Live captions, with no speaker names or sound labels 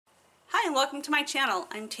Hi and welcome to my channel.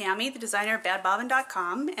 I'm Tammy, the designer of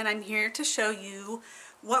Bobbin.com, and I'm here to show you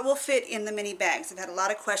what will fit in the mini bags. I've had a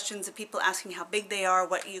lot of questions of people asking how big they are,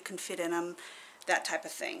 what you can fit in them, that type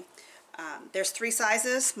of thing. There's three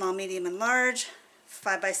sizes, small, medium, and large,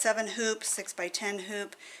 5x7 hoop, 6x10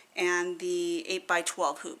 hoop, and the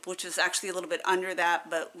 8x12 hoop, which is actually a little bit under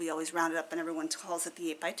that, but we always round it up and everyone calls it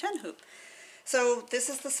the 8x10 hoop. So this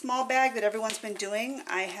is the small bag that everyone's been doing.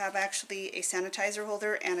 I have actually a sanitizer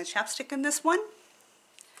holder and a chapstick in this one.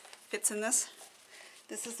 Fits in this.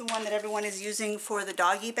 This is the one that everyone is using for the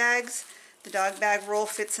doggy bags. The dog bag roll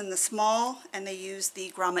fits in the small, and they use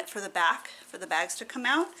the grommet for the back for the bags to come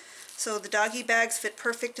out. So the doggy bags fit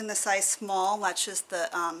perfect in the size small, which is the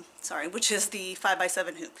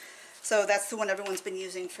 5x7 hoop. So that's the one everyone's been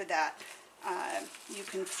using for that. You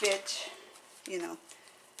can fit,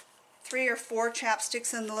 3 or 4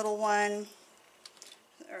 chapsticks in the little one,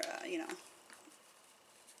 or a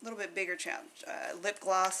little bit bigger lip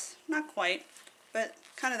gloss, not quite, but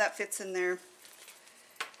kind of that fits in there.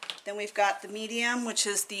 Then we've got the medium, which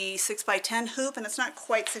is the 6x10 hoop, and it's not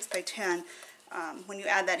quite 6x10. When you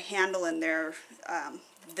add that handle in there,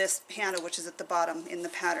 this handle, which is at the bottom in the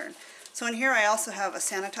pattern. So in here I also have a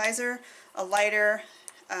sanitizer, a lighter,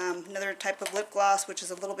 another type of lip gloss, which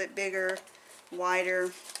is a little bit bigger,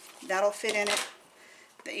 wider. That'll fit in it.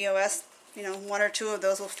 The EOS, 1 or 2 of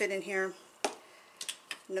those will fit in here.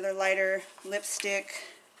 Another lighter, lipstick,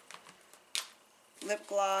 lip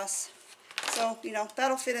gloss. So,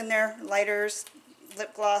 that'll fit in there. Lighters,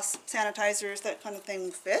 lip gloss, sanitizers, that kind of thing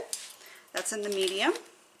will fit. That's in the medium.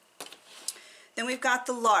 Then we've got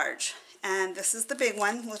the large, and this is the big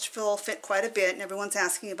one, which will fit quite a bit, and everyone's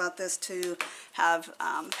asking about this to have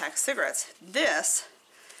pack cigarettes. This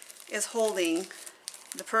is holding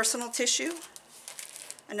the personal tissue,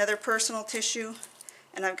 another personal tissue,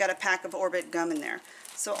 and I've got a pack of Orbit gum in there.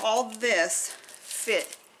 So all this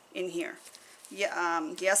fit in here.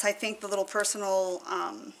 Yeah, yes, I think the little personal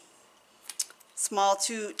small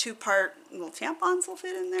two-part little tampons will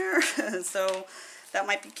fit in there. So that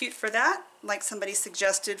might be cute for that, like somebody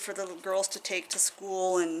suggested for the little girls to take to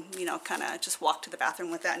school and, kind of just walk to the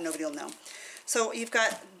bathroom with that and nobody will know. So you've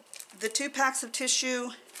got the 2 packs of tissue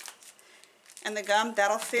and the gum,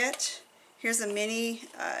 that'll fit. Here's a mini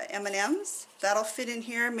M&Ms. That'll fit in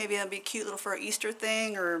here. Maybe it'll be cute little for an Easter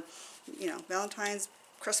thing or, Valentine's,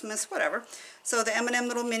 Christmas, whatever. So the M&M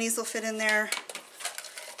little minis will fit in there.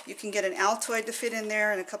 You can get an Altoid to fit in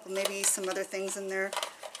there and a couple, maybe some other things in there.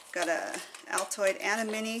 Got a Altoid and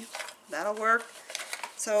a mini. That'll work.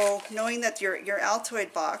 So knowing that your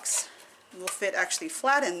Altoid box will fit actually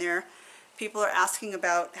flat in there, people are asking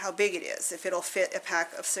about how big it is, if it'll fit a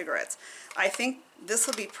pack of cigarettes. I think this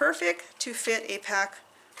will be perfect to fit a pack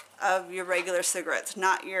of your regular cigarettes,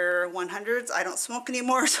 not your 100s. I don't smoke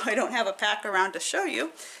anymore, so I don't have a pack around to show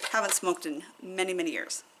you. Haven't smoked in many, many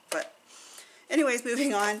years. But anyways,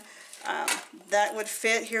 moving on. That would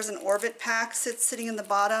fit. Here's an Orbit pack sitting in the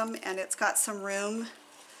bottom, and it's got some room.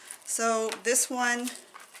 So this one,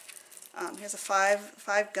 here's a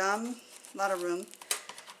 5 gum, a lot of room.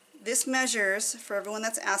 This measures, for everyone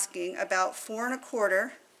that's asking, about 4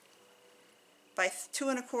 1/4 by 2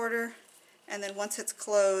 1/4, and then once it's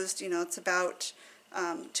closed, it's about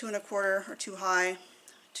 2 1/4 or 2 high,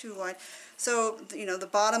 2 wide. So, the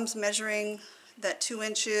bottom's measuring that 2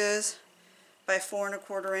 inches by 4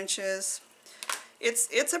 1/4 inches.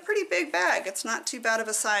 It's a pretty big bag. It's not too bad of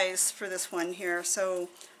a size for this one here. So,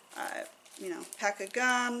 pack of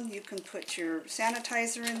gum. You can put your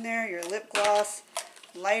sanitizer in there, your lip gloss,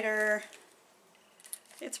 lighter.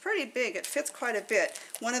 It's pretty big. It fits quite a bit.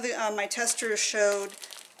 One of the my testers showed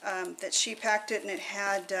that she packed it, and it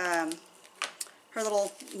had her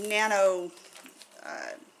little nano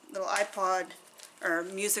little iPod or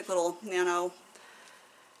music little nano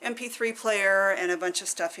MP3 player and a bunch of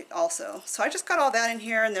stuff also. So I just got all that in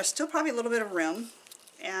here, and there's still probably a little bit of room.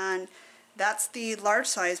 And that's the large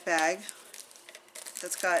size bag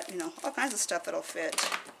that's got all kinds of stuff that'll fit.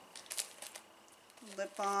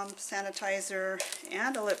 Lip balm, sanitizer,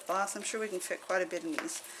 and a lip gloss. I'm sure we can fit quite a bit in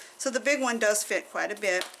these. So the big one does fit quite a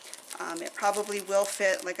bit. It probably will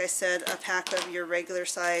fit, like I said, a pack of your regular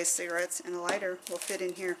size cigarettes, and a lighter will fit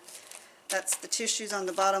in here. That's the tissues on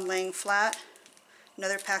the bottom laying flat.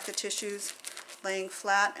 Another pack of tissues laying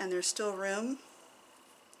flat, and there's still room.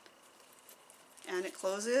 And it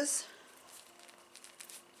closes.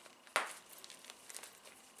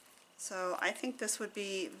 So I think this would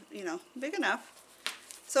be, big enough.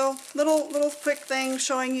 So little quick thing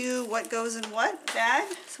showing you what goes in what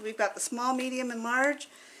bag. So we've got the small, medium, and large,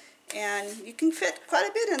 and you can fit quite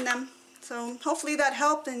a bit in them. So hopefully that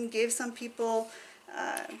helped and gave some people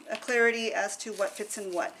a clarity as to what fits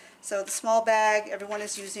in what. So the small bag everyone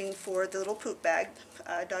is using for the little poop bag,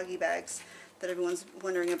 doggy bags that everyone's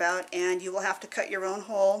wondering about, and you will have to cut your own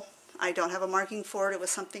hole. I don't have a marking for it. It was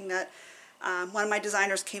something that one of my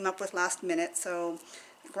designers came up with last minute, so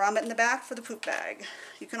grommet in the back for the poop bag.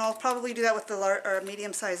 You can all probably do that with the large or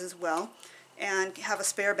medium size as well, and have a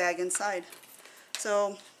spare bag inside.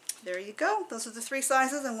 So there you go. Those are the 3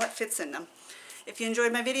 sizes and what fits in them. If you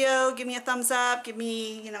enjoyed my video, give me a thumbs up, give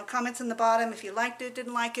me, comments in the bottom if you liked it,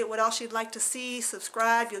 didn't like it, what else you'd like to see.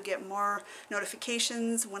 Subscribe, you'll get more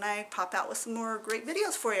notifications when I pop out with some more great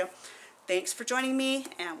videos for you. Thanks for joining me,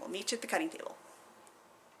 and we'll meet you at the cutting table.